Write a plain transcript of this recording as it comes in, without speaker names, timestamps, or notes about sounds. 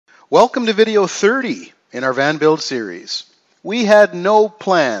Welcome to video 30 in our van build series. We had no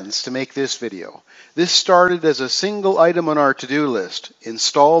plans to make this video. This started as a single item on our to-do list: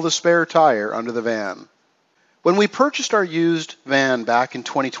 install the spare tire under the van. When we purchased our used van back in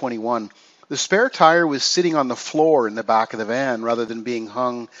 2021, the spare tire was sitting on the floor in the back of the van rather than being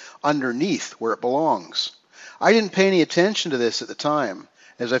hung underneath where it belongs. I didn't pay any attention to this at the time,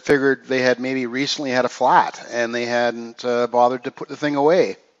 as I figured they had maybe recently had a flat and they hadn't bothered to put the thing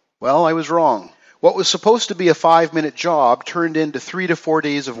away. Well, I was wrong. What was supposed to be a 5-minute job turned into 3 to 4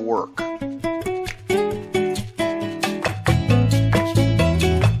 days of work.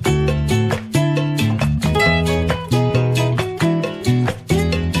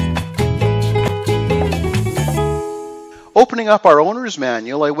 Opening up our owner's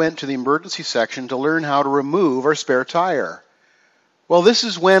manual, I went to the emergency section to learn how to remove our spare tire. Well, this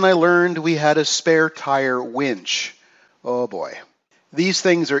is when I learned we had a spare tire winch. Oh boy. These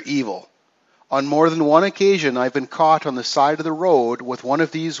things are evil. On more than one occasion, I've been caught on the side of the road with one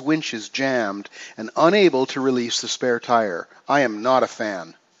of these winches jammed and unable to release the spare tire. I am not a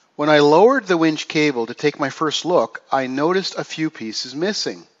fan. When I lowered the winch cable to take my first look, I noticed a few pieces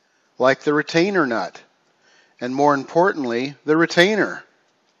missing, like the retainer nut, and more importantly, the retainer.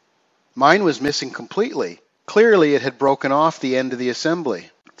 Mine was missing completely. Clearly, it had broken off the end of the assembly.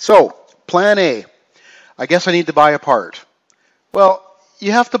 So, plan A. I guess I need to buy a part. Well,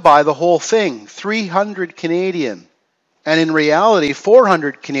 you have to buy the whole thing, 300 Canadian. And in reality,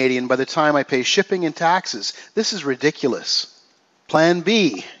 400 Canadian by the time I pay shipping and taxes. This is ridiculous. Plan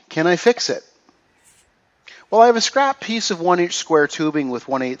B, can I fix it? Well, I have a scrap piece of 1-inch square tubing with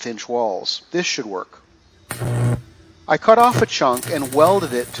 1/8 inch walls. This should work. I cut off a chunk and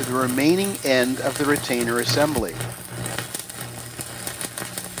welded it to the remaining end of the retainer assembly.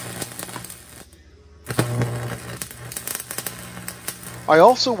 I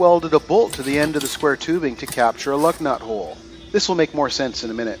also welded a bolt to the end of the square tubing to capture a lug nut hole. This will make more sense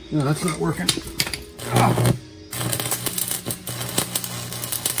in a minute. No, that's not working. Oh.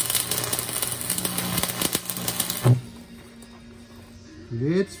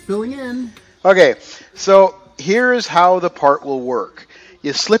 It's filling in. Okay, so here is how the part will work.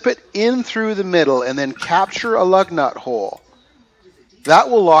 You slip it in through the middle and then capture a lug nut hole. That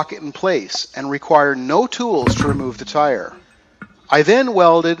will lock it in place and require no tools to remove the tire. I then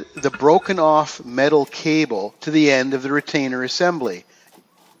welded the broken off metal cable to the end of the retainer assembly.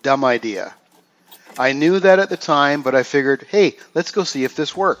 Dumb idea. I knew that at the time, but I figured, hey, let's go see if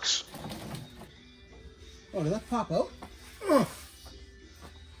this works. Oh, did that pop out? Ugh.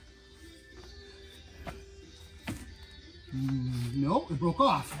 No, it broke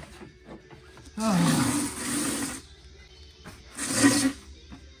off.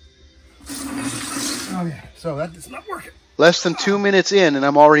 Oh yeah, so that's not working. Less than 2 minutes in and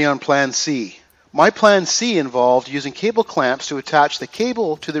I'm already on plan C. My plan C involved using cable clamps to attach the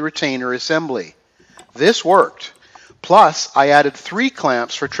cable to the retainer assembly. This worked. Plus, I added 3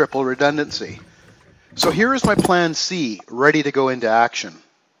 clamps for triple redundancy. So here is my plan C, ready to go into action.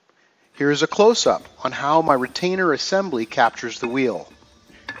 Here is a close-up on how my retainer assembly captures the wheel.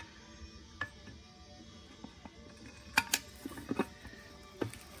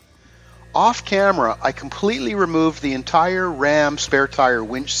 Off camera, I completely removed the entire Ram spare tire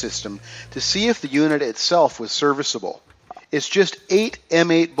winch system to see if the unit itself was serviceable. It's just 8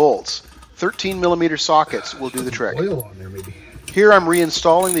 M8 bolts. 13mm sockets will do the trick. Oil on there, maybe. Here I'm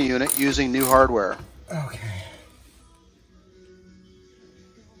reinstalling the unit using new hardware. Okay.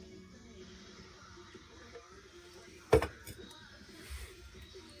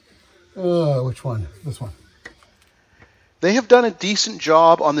 Which one? This one. They have done a decent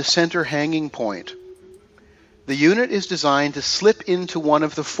job on the center hanging point. The unit is designed to slip into one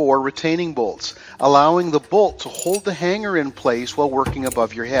of the 4 retaining bolts, allowing the bolt to hold the hanger in place while working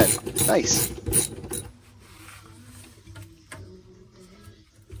above your head. Nice.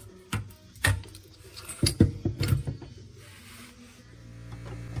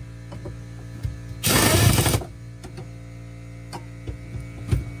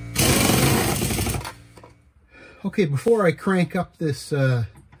 Okay, before I crank up this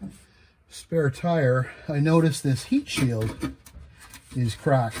spare tire, I noticed this heat shield is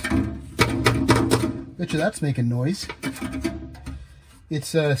cracked. Bet you that's making noise.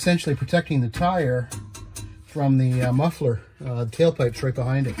 It's essentially protecting the tire from the muffler. The tailpipe's right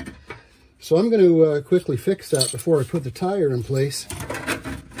behind it. So I'm going to quickly fix that before I put the tire in place.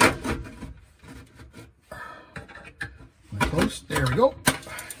 Close. There we go.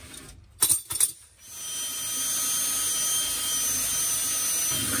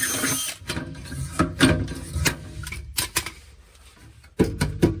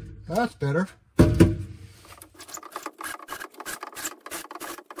 That's better. That's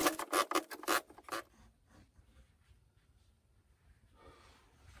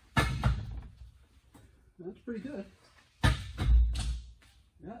pretty good.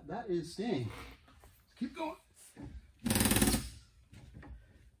 Yeah, that is staying. Keep going.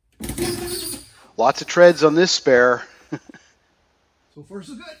 Lots of treads on this spare. So far,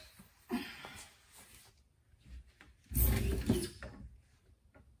 so good.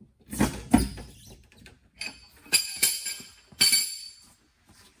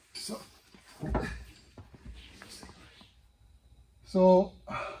 So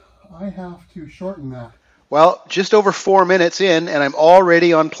I have to shorten that. Well, just over 4 minutes in, and I'm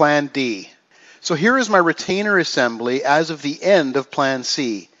already on Plan D. So here is my retainer assembly as of the end of Plan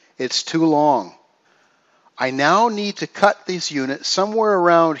C. It's too long. I now need to cut this unit somewhere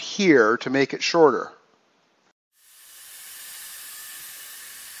around here to make it shorter.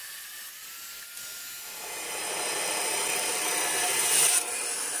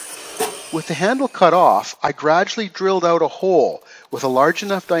 With the handle cut off, I gradually drilled out a hole with a large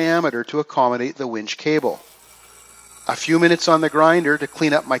enough diameter to accommodate the winch cable. A few minutes on the grinder to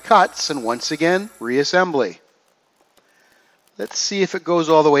clean up my cuts, and once again, reassembly. Let's see if it goes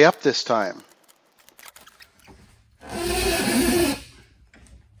all the way up this time.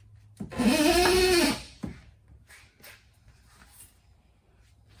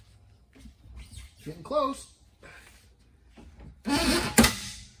 Getting close.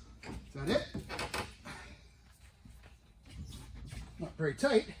 Is that it? Not very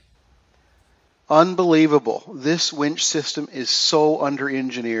tight. Unbelievable. This winch system is so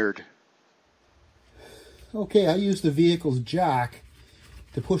under-engineered. Okay, I used the vehicle's jack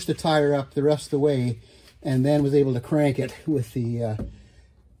to push the tire up the rest of the way, and then was able to crank it with the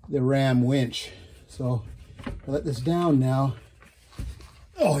ram winch. So I'll let this down now.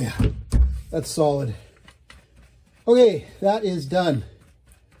 Oh yeah, that's solid. Okay, that is done.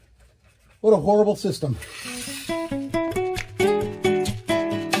 What a horrible system.